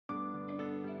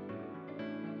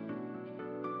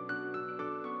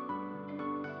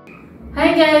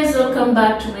Hi guys, welcome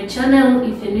back to my channel.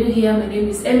 If you're new here, my name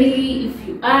is Emily. If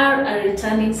you are a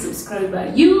returning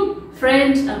subscriber, you,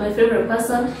 friend, are my favorite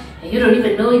person and you don't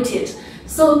even know it yet.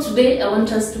 So today I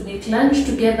want us to make lunch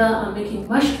together. I'm making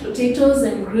mashed potatoes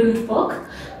and grilled pork.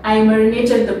 I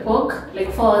marinated the pork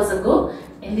like 4 hours ago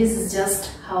and this is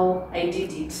just how I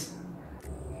did it.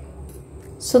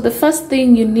 So the first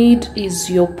thing you need is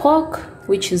your pork,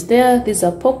 which is there. These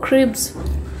are pork ribs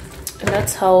and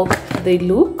that's how they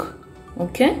look.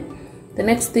 Okay, the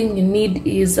next thing you need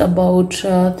is about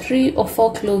 3 or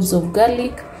 4 cloves of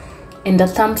garlic and a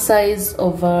thumb size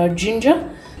of ginger.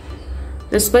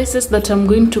 The spices that I'm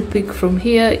going to pick from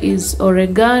here is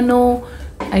oregano.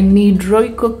 I need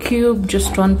Royco cube,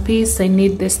 just 1 piece. I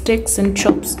need the steaks and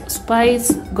chops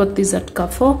spice, got this at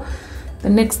Carrefour. The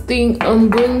next thing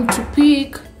I'm going to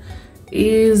pick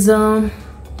is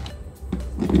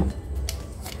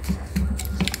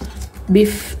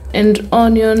beef and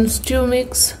onion stew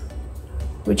mix,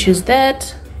 which is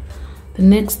that. The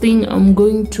next thing I'm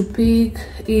going to pick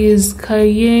is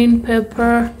cayenne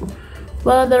pepper.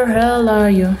 Where the hell are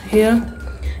you? Here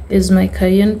is my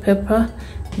cayenne pepper.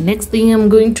 Next thing I'm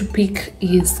going to pick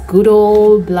is good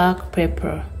old black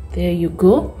pepper. There you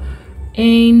go.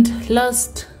 And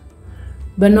last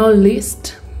but not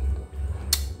least,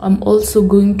 I'm also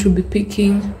going to be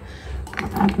picking,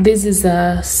 this is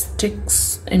a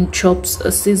steaks and chops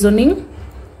seasoning.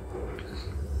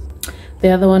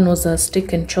 The other one was a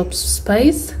steak and chops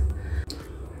spice.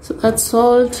 So that's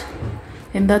salt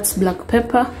and that's black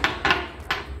pepper.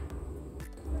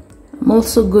 I'm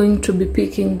also going to be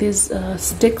picking this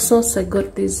steak sauce. I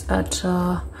got this at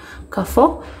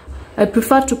Carrefour. I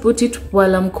prefer to put it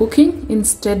while I'm cooking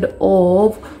instead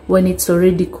of when it's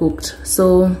already cooked.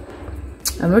 So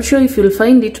I'm not sure if you'll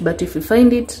find it, but if you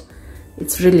find it,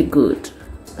 it's really good.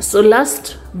 So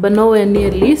last but nowhere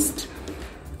near least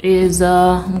is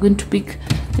I'm going to pick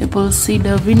apple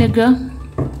cider vinegar.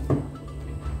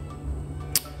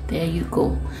 There you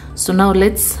go. So now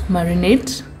let's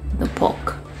marinate the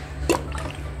pork.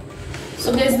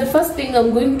 So guys, the first thing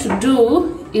I'm going to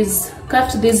do is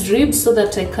cut these ribs so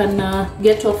that I can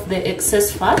get off the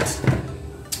excess fat.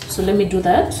 So let me do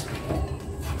that.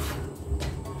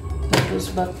 That goes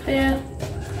back there.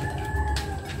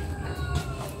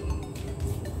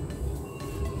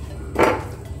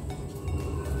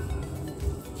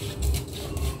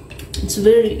 It's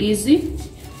very easy.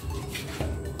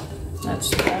 That's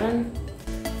done.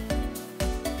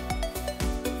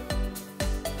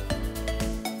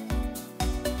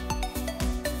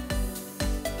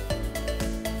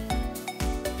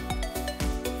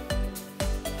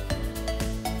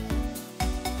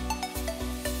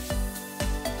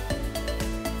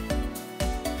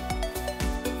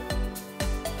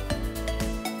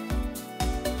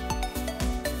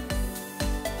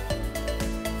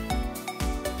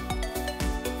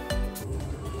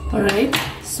 Alright,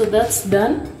 so that's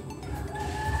done.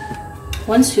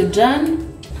 Once you're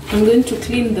done, I'm going to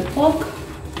clean the pork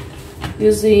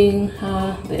using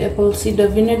the apple cider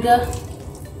vinegar.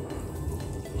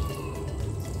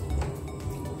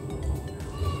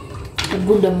 A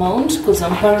good amount because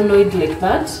I'm paranoid like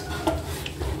that.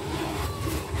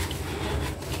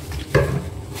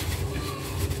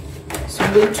 So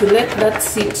I'm going to let that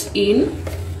sit in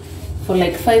for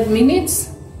like 5 minutes.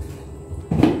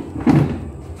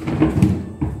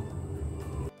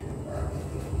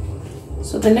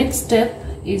 So the next step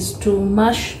is to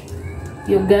mash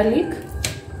your garlic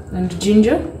and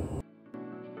ginger.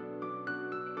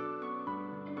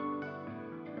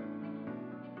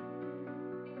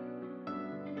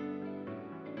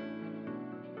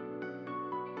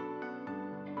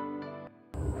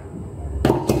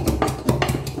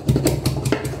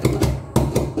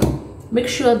 Make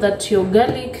sure that your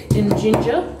garlic and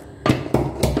ginger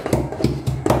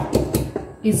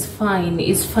is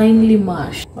finely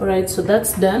mashed. All right, so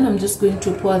that's done. I'm just going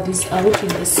to pour this out in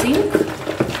the sink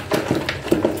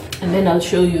and then I'll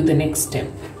show you the next step.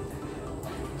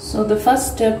 So the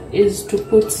first step is to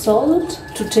put salt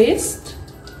to taste.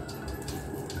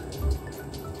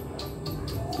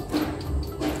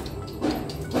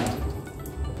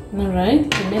 All right,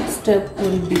 the next step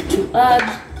will be to add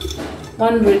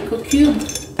 1 Royco cube.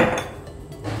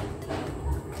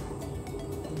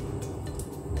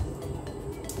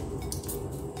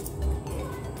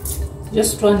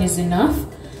 Just 1 is enough.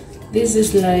 This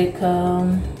is like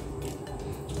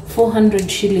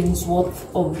 400 shillings worth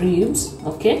of ribs.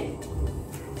 Okay.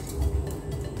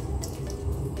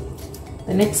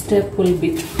 The next step will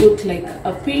be to put like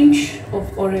a pinch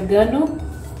of oregano,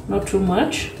 not too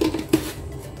much.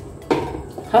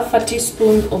 half a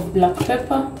teaspoon of black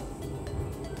pepper,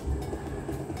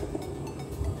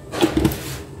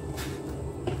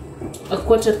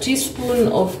 1/4 teaspoon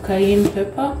of cayenne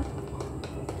pepper.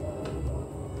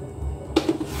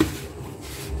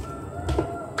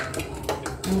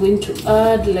 I'm going to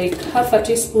add like 1/2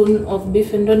 teaspoon of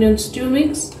beef and onion stew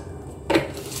mix,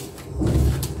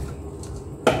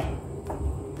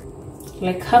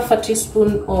 like 1/2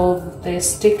 teaspoon of the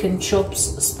steak and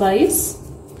chops spice.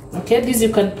 Okay, this you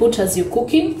can put as you're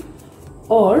cooking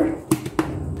or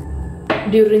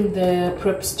during the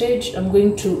prep stage. I'm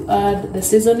going to add the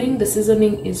seasoning. The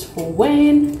seasoning is for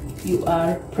when you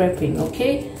are prepping.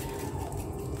 Okay,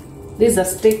 these are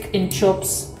steak and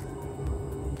chops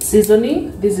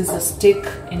seasoning. This is a steak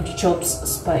and chops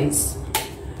spice.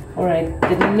 All right,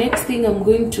 the next thing I'm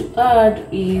going to add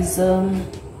is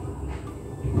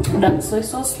dark soy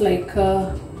sauce, like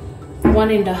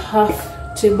 1.5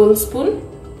 tablespoon.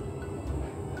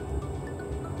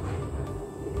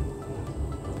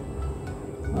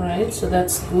 All right, so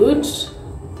that's good.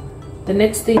 The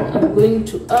next thing I'm going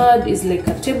to add is like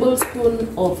a tablespoon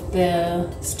of the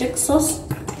steak sauce.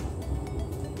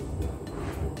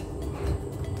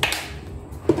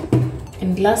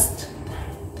 And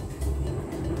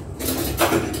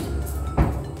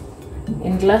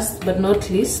last but not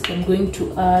least, I'm going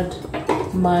to add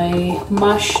my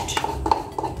mashed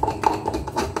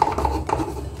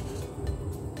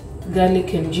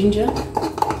garlic and ginger.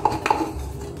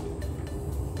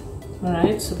 All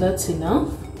right, so that's enough.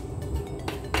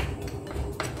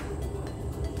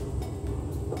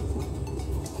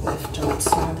 Left out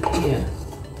some here.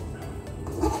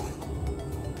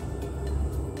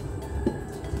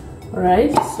 All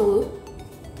right, so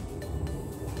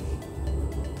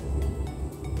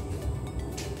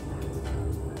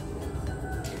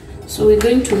we're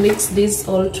going to mix this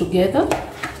all together.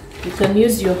 You can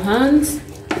use your hands,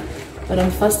 but I'm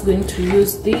first going to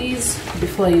use these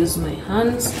before I use my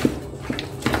hands.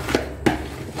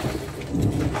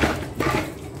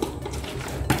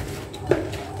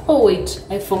 Oh wait,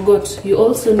 I forgot, you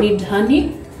also need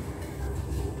honey.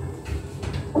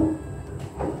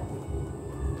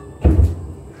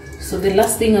 So the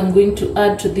last thing I'm going to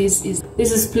add to this is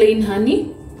plain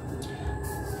honey,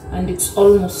 and it's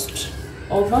almost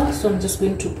over, so I'm just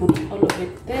going to put all of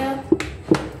it there.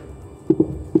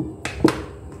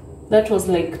 That was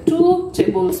like 2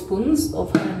 tablespoons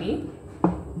of honey.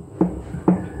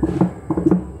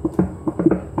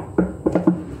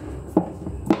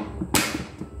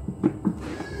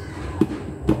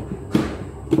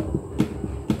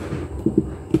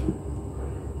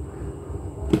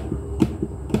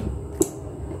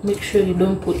 Make sure you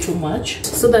don't put too much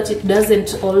so that it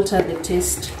doesn't alter the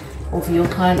taste of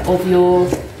your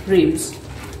ribs.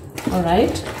 All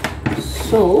right,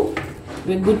 so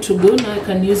we're good to go. Now I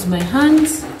can use my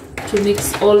hands to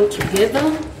mix all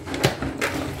together.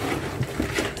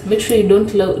 Make sure you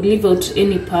don't leave out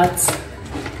any parts.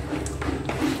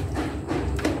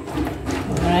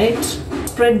 All right,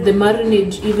 spread the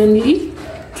marinade evenly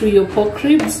to your pork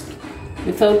ribs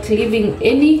without leaving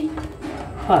any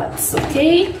parts.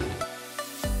 Okay,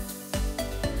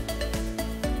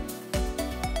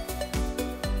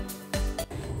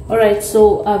 all right,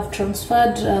 so I've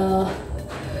transferred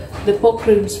the pork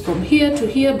ribs from here to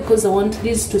here because I want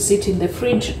these to sit in the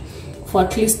fridge for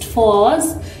at least 4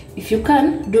 hours. If you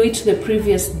can, do it the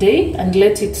previous day and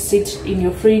let it sit in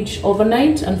your fridge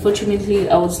overnight. Unfortunately,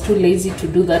 I was too lazy to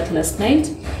do that last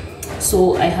night,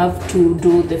 so I have to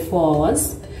do the 4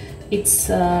 hours. It's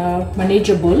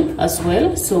manageable as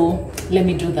well, so let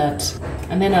me do that,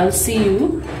 and then I'll see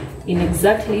you in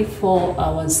exactly 4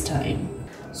 hours time.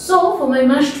 So for my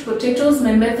mashed potatoes,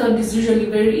 my method is usually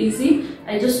very easy.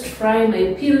 I just fry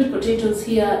my peeled potatoes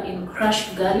here in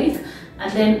crushed garlic,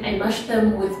 and then I mash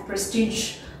them with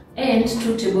Prestige and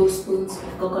 2 tablespoons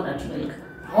of coconut milk.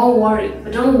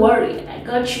 Don't worry, I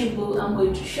got you, boo. I'm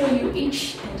going to show you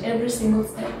each and every single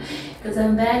step because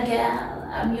I'm that gal.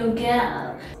 I'm your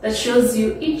gal that shows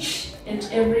you each and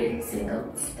every single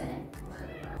step.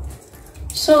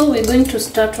 So we're going to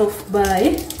start off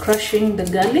by crushing the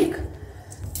garlic,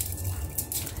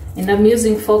 and I'm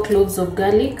using 4 cloves of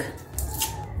garlic.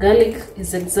 Garlic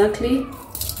is exactly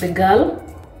the girl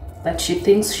that she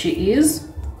thinks she is.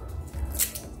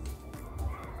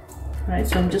 Right,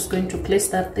 so I'm just going to place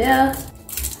that there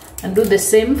and do the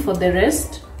same for the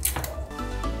rest.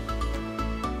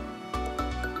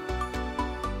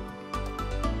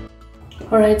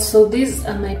 Alright, so these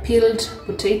are my peeled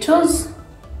potatoes,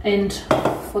 and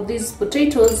for these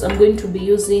potatoes I'm going to be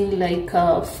using like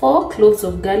 4 cloves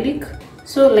of garlic.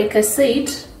 So like I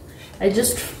said,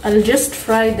 I'll just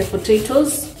fry the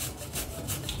potatoes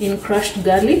in crushed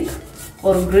garlic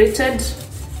or grated.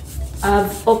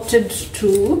 I've opted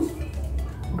to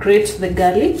grate the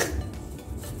garlic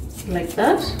like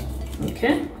that.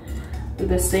 Okay, do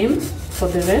the same for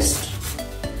the rest.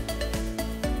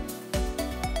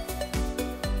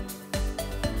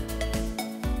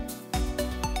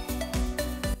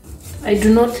 I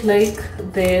do not like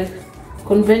the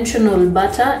conventional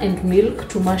butter and milk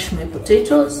to mash my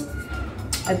potatoes.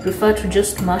 I prefer to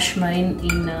just mash mine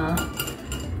in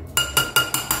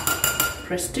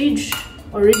Prestige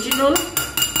Original,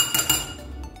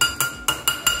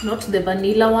 not the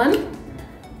vanilla one,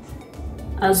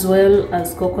 as well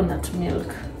as coconut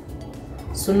milk.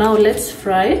 So now let's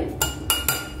fry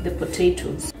the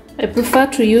potatoes. I prefer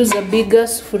to use a bigger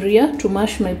sufuria to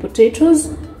mash my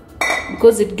potatoes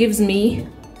because it gives me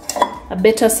a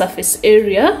better surface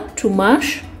area to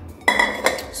mash.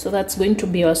 So that's going to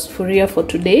be our sufuria for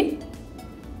today.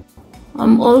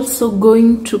 I'm also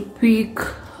going to pick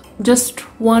just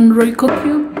one Royco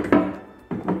cube.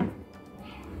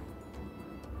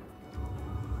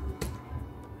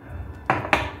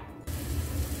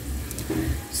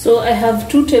 So I have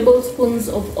 2 tablespoons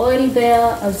of oil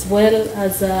there, as well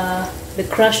as the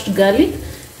crushed garlic,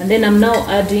 and then I'm now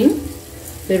adding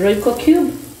the Royco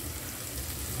cube,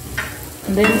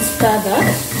 and then stir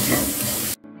that.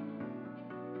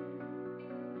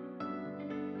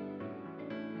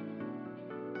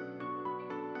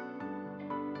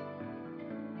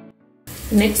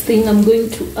 Next thing I'm going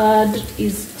to add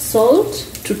is salt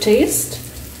to taste.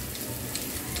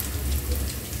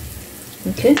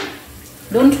 Okay,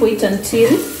 don't wait until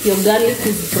your garlic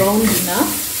is browned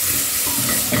enough.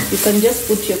 You can just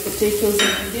put your potatoes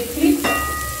immediately.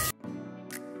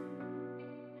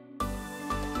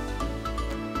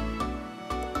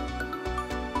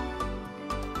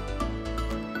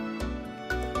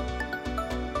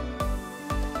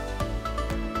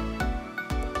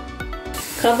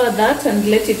 Cover that and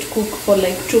let it cook for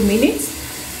like 2 minutes,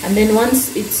 and then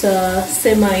once it's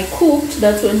semi-cooked,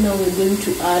 that's when now we're going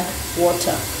to add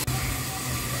water.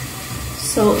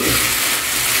 So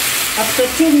after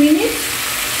 2 minutes,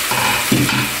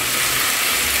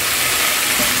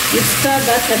 you stir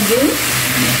that again.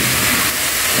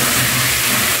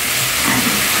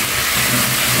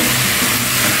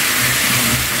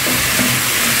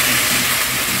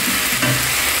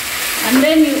 And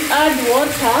then you add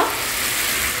water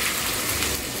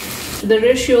to the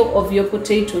ratio of your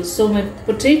potatoes. So my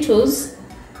potatoes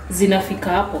zinafika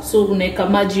hapo, so unaweka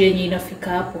maji yenye inafika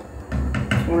hapo.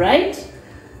 Alright,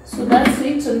 so that's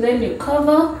it, and then you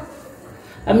cover.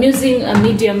 I'm using a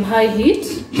medium-high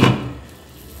heat,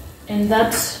 and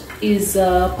that is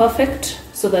perfect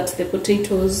so that the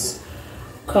potatoes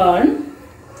can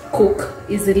cook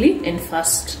easily and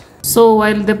fast. So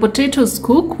while the potatoes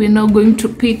cook, we're now going to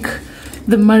pick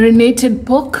the marinated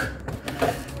pork.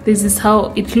 This is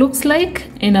how it looks like,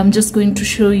 and I'm just going to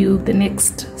show you the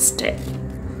next step.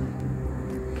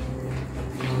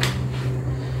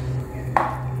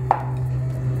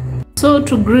 So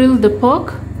to grill the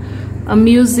pork, I'm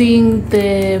using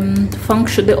the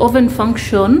oven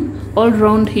function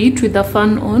all-round heat with the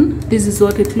fan on. This is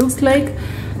what it looks like,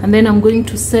 and then I'm going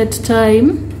to set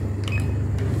time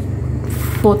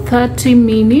for 30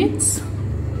 minutes.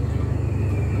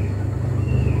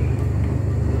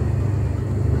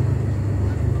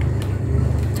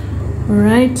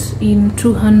 Right in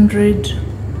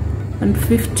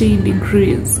 250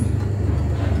 degrees.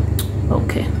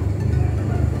 Okay,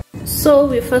 so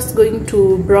we're first going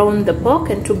to brown the pork,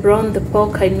 and to brown the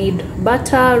pork I need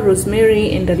butter,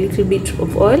 rosemary, and a little bit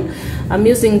of oil. I'm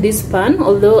using this pan,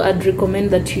 although I'd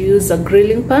recommend that you use a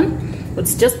grilling pan.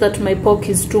 It's just that my pork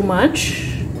is too much,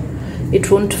 it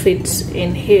won't fit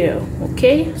in here.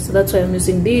 Okay, so that's why I'm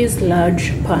using this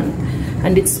large pan,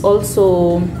 and it's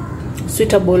also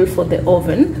suitable for the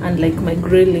oven, unlike my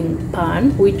grilling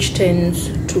pan, which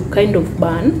tends to kind of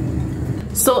burn.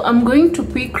 So I'm going to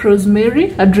pick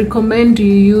rosemary. I'd recommend you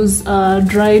use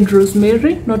dried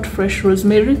rosemary, not fresh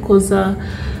rosemary, because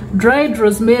dried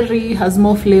rosemary has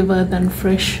more flavor than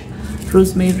fresh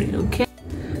rosemary. Okay,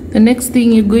 the next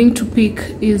thing you're going to pick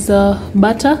is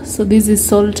butter. So this is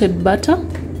salted butter.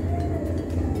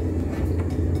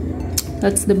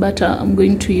 That's the butter I'm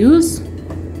going to use.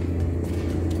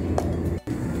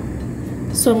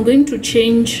 So I'm going to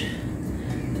change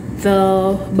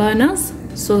the burners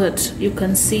so that you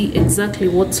can see exactly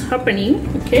what's happening.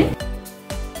 Okay,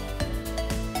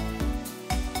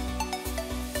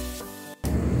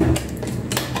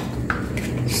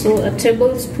 so a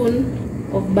tablespoon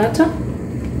of butter,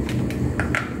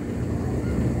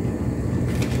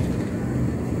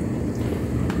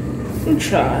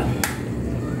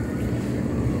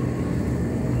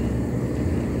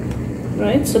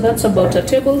 right, so that's about a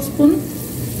tablespoon.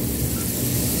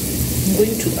 I'm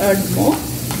going to add more.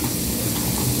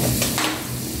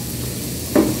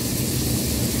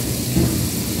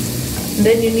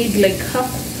 Then you need like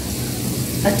half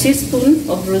a teaspoon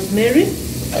of rosemary.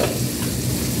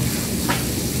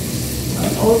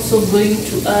 I'm also going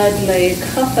to add like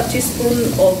half a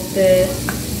teaspoon of the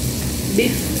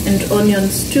beef and onion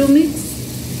stew mix.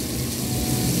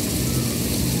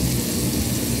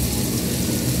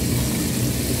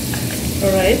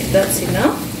 Alright, that's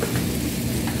enough.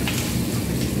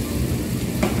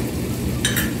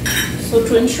 So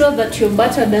to ensure that your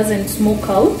butter doesn't smoke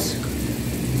out,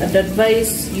 I'd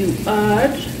advise you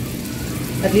add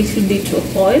a little bit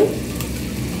of oil.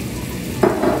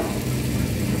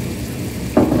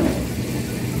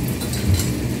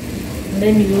 And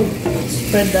then you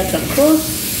spread that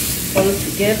across all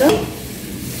together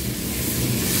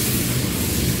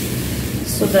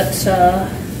so that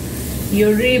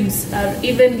your ribs are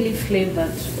evenly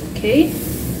flavored, okay?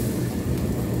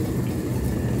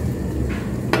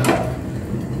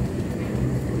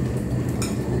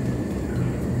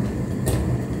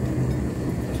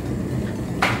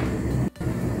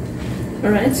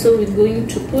 Alright, so we're going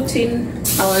to put in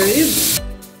our ribs.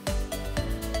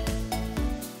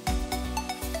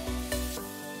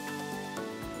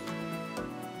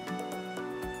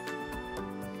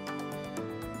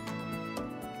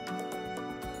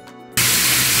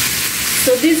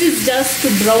 So this is just to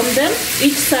brown them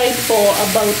each side for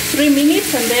about 3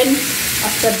 minutes, and then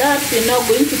after that we're now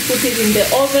going to put it in the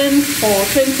oven for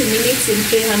 20 minutes in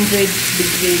 300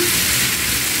 degrees.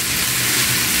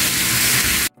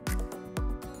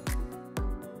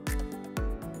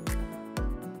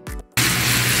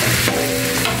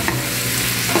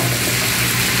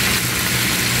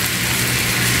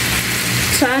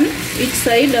 Turn each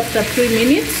side after 3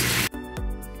 minutes.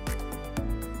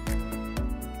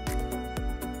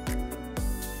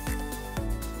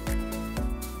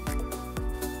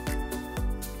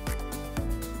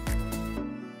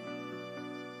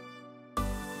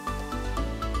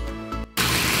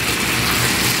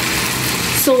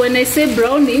 So when I say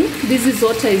browning, this is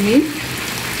what I mean.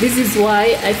 This is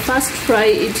why I first fry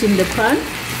it in the pan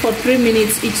for 3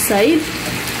 minutes each side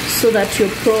so that your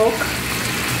pork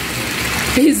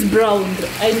is browned.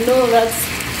 I know that's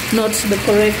not the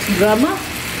correct grammar,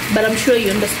 but I'm sure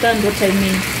you understand what I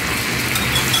mean.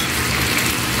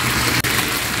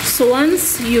 So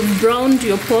once you've browned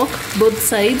your pork both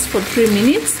sides for 3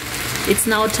 minutes, it's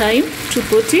now time to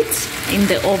put it in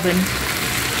the oven.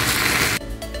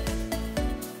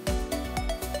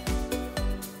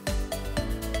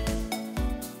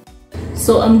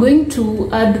 So I'm going to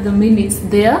add the minutes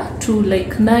there to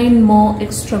like 9 more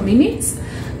extra minutes,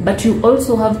 but you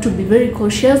also have to be very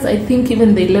cautious. I think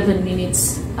even the 11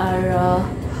 minutes are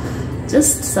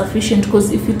just sufficient,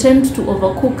 because if you tend to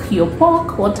overcook your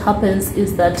pork, what happens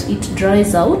is that it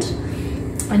dries out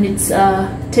and it's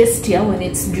tastier when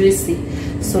it's juicy.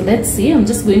 So let's see, I'm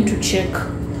just going to check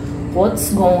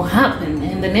what's going to happen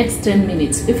in the next 10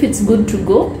 minutes. If it's good to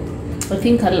go, I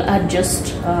think I'll add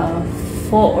just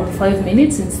 4 or 5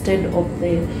 minutes instead of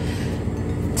the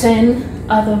 10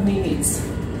 other minutes.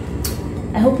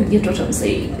 I hope you get what I'm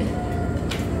saying.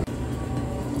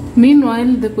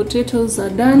 Meanwhile, the potatoes are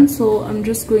done, so I'm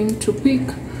just going to pick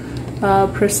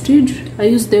Prestige. I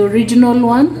use the original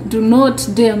one. Do not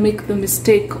dare make the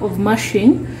mistake of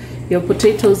mashing your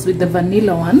potatoes with the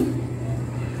vanilla one.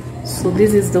 So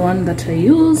this is the one that I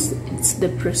use. It's the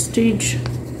Prestige,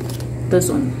 this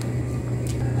one.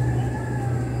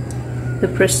 The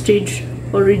Prestige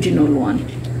original one.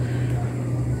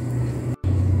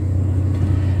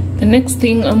 The next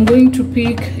thing I'm going to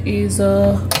pick is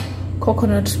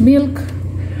coconut milk.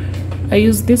 I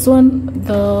use this one,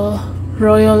 the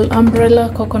Royal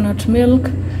Umbrella coconut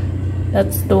milk.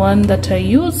 That's the one that I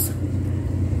use.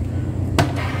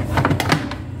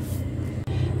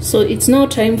 So it's now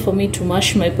time for me to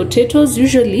mash my potatoes.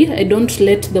 Usually I don't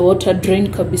let the water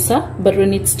drain kabisa, but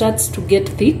when it starts to get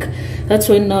thick, that's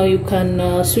when now you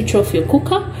can switch off your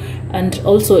cooker and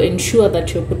also ensure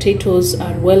that your potatoes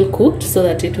are well cooked so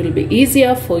that it will be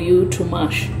easier for you to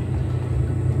mash.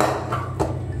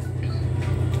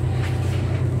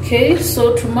 Okay,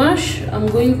 so to mash, I'm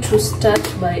going to start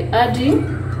by adding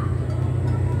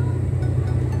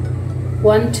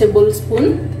 1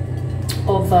 tablespoon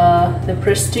of the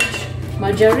Prestige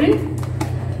margarine,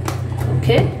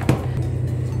 okay,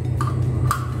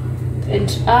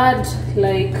 and add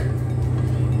like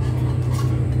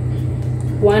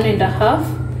 1.5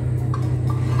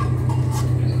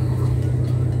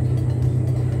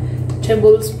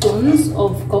 tablespoons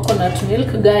of coconut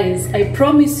milk. Guys, I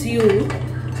promise you,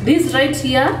 this right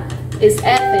here is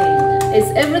everything,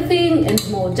 is everything and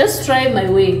more. Just try my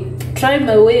way. Try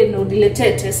my way and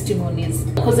unilete testimonies,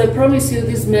 because I promise you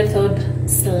this method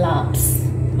slaps.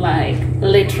 like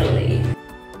literally.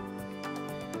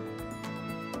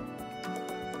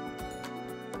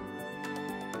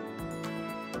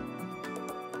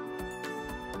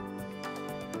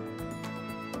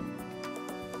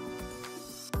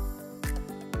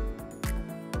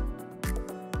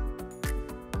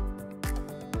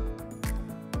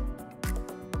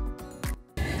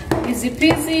 Easy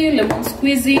peasy, lemon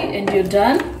squeezy, and you're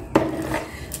done.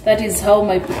 That is how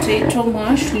my potato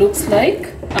mash looks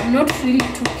like. I'm not really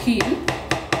too keen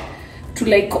to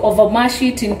like over mash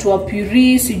it into a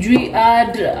puree. Sijui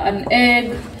add an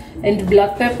egg and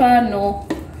black pepper. No,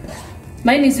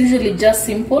 mine is usually just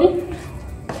simple.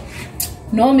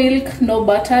 No milk, no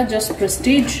butter, just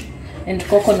Prestige and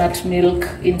coconut milk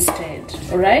instead.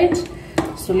 All right,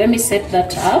 so let me set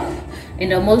that up,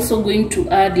 and I'm also going to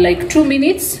add like 2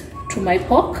 minutes to my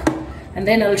pork, and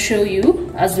then I'll show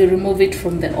you as we remove it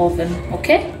from the oven.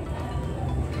 Okay,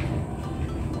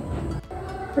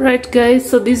 right guys,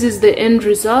 so this is the end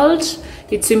result.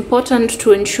 It's important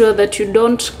to ensure that you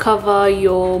don't cover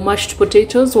your mashed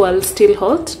potatoes while still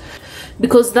hot,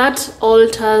 because that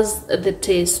alters the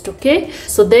taste. Okay,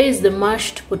 so there is the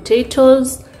mashed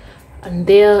potatoes and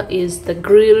there is the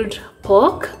grilled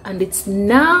pork, and it's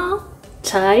now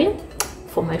time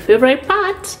for my favorite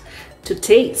part, to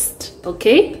taste.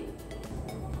 Okay,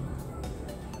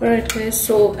 all right guys,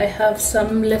 so I have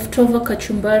some leftover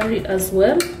kachumbari as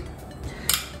well.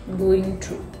 I'm going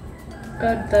to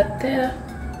add that there.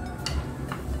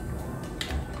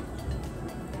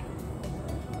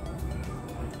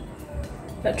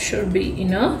 That should be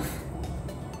enough.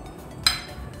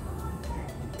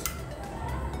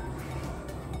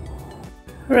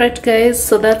 Alright guys,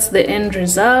 so that's the end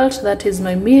result. That is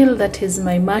my meal. That is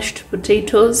my mashed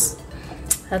potatoes.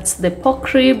 That's the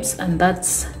pork ribs, and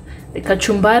that's the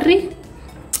kachumbari.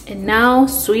 And now,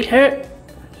 sweetheart,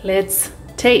 let's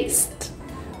taste.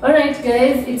 Alright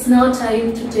guys, it's now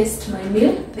time to taste my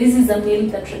meal. This is a meal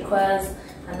that requires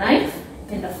a knife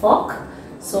and a fork.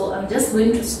 So I'm just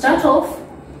going to start off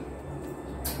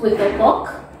with the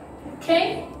pork.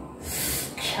 Okay,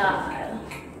 child.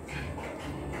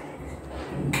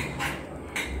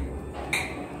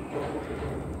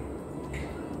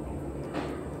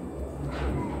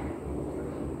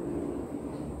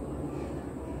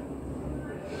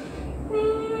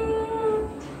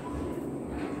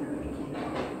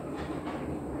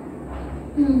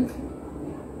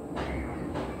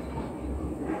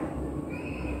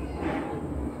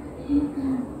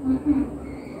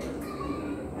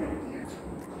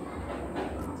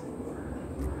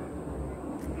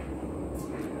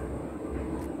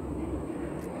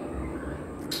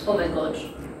 Oh my god.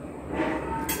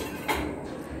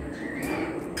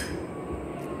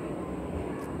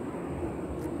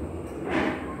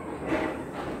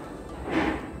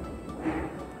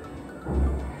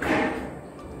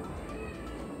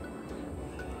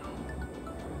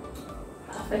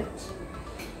 Perfect.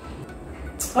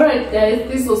 Alright guys,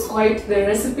 this was quite the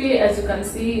recipe. As you can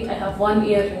see, I have one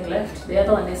earring left. The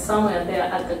other one is somewhere there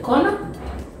at the corner.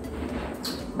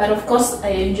 But of course, I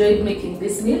enjoyed making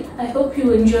this meal. I hope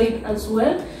you enjoyed as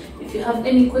well. If you have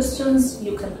any questions,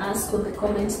 you can ask on the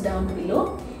comments down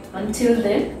below. Until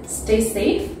then, stay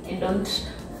safe and don't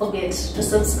forget to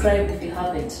subscribe if you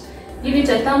haven't. Give it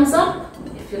a thumbs up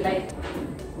if you liked.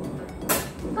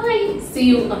 Bye. See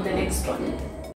you on the next one.